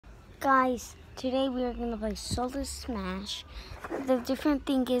Guys, today we are going to play Solar Smash. The different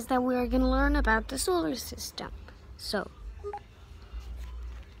thing is that we are going to learn about the solar system. So,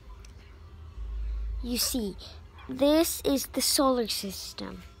 you see, this is the solar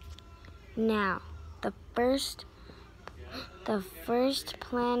system. Now, the first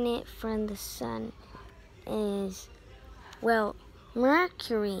planet from the sun is, well,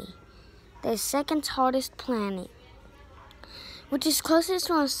 Mercury, the second hottest planet, which is closest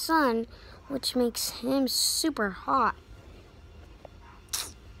to our sun, which makes him super hot.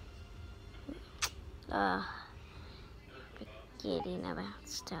 Forgetting about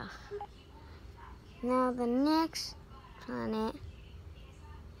stuff. Now the next planet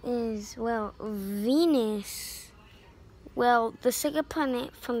is, well, Venus. Well, the second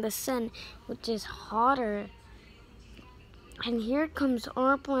planet from the sun, which is hotter. And here comes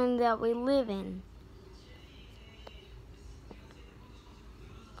our planet that we live in.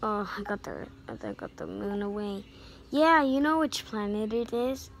 Oh, I got the moon away. Yeah, you know which planet it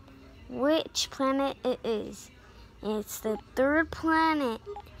is. Which planet it is. It's the third planet,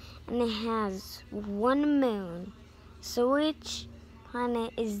 and it has one moon. So which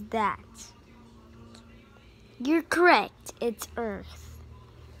planet is that? You're correct. It's Earth.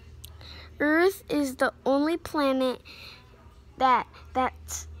 Earth is the only planet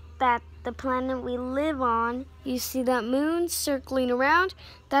that's the planet we live on. You see that moon circling around?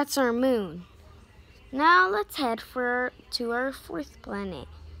 That's our moon. Now let's head to our fourth planet.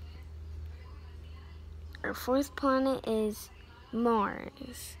 Our fourth planet is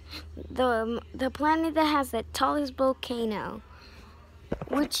Mars. The planet that has the tallest volcano,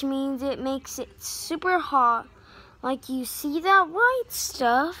 which means it makes it super hot. Like, you see that white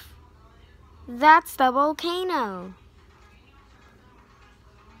stuff? That's the volcano.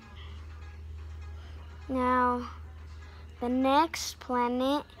 Now, the next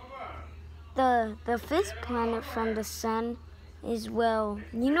planet, the fifth planet from the sun is, well,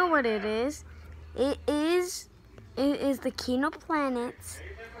 you know what it is. It is the king of planets,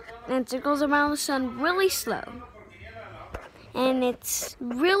 and it circles around the sun really slow. And it's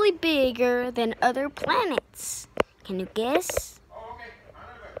really bigger than other planets. Can you guess?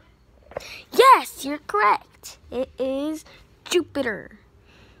 Yes, you're correct. It is Jupiter.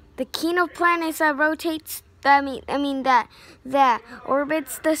 The king of planets that rotates, that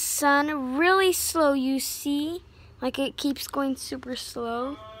orbits the sun really slow, you see? Like, it keeps going super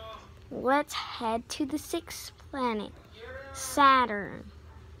slow. Let's head to the sixth planet, Saturn.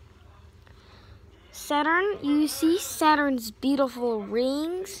 Saturn, you see Saturn's beautiful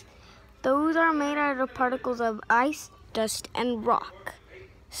rings? Those are made out of particles of ice, dust, and rock.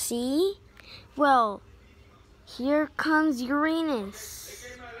 See? Well, here comes Uranus.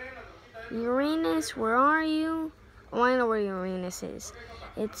 Uranus, where are you? Oh, I know where Uranus is.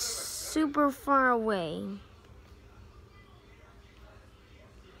 It's super far away.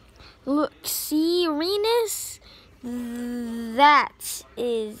 Look, see Uranus? That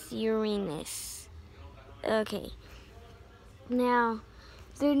is Uranus. Okay. Now,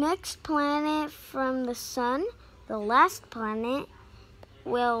 the next planet from the sun, the last planet,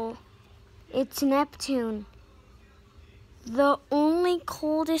 well, it's Neptune. The only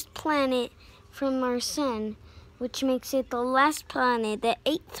coldest planet from our sun, which makes it the last planet, the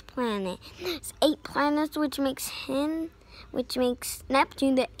eighth planet. It's 8 planets, which makes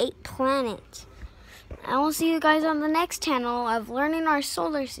Neptune the 8th planet. I will see you guys on the next channel of learning our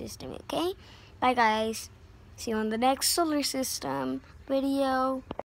solar system, okay? Bye, guys. See you on the next solar system video.